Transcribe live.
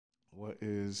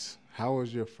is how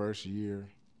was your first year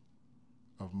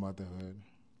of motherhood,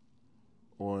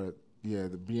 or yeah,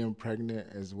 the being pregnant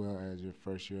as well as your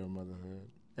first year of motherhood,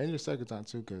 and your second time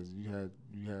too, because you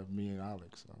have me and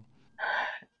Alex. So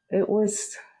It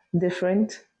was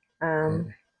different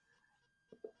um,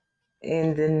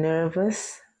 in the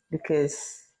nervous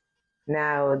because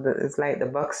now it's like the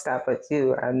buck stop at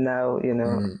you, and now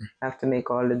have to make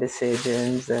all the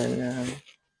decisions and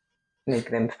make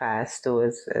them fast too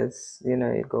as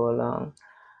you go along,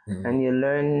 and you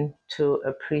learn to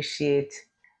appreciate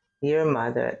your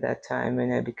mother at that time.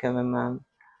 When I became a mom,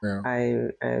 yeah, I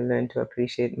learned to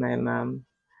appreciate my mom.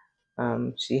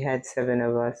 She had seven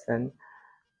of us, and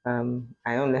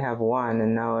I only have one,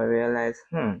 and now I realize,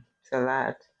 it's a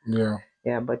lot. yeah,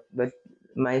 Yeah, but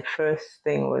my first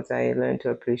thing was I learned to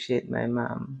appreciate my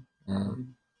mom,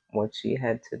 what she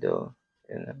had to do,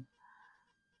 you know,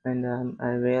 and I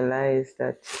realized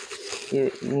that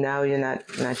now you're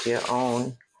not your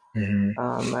own.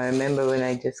 I remember when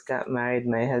I just got married,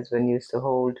 my husband used to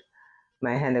hold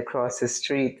my hand across the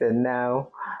street, and now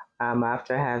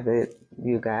after having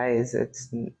you guys,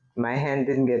 it's my hand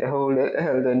didn't get held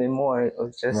anymore. It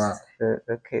was right. just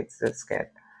the kids just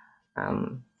get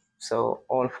so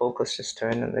all focus just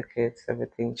turned on the kids.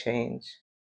 Everything changed.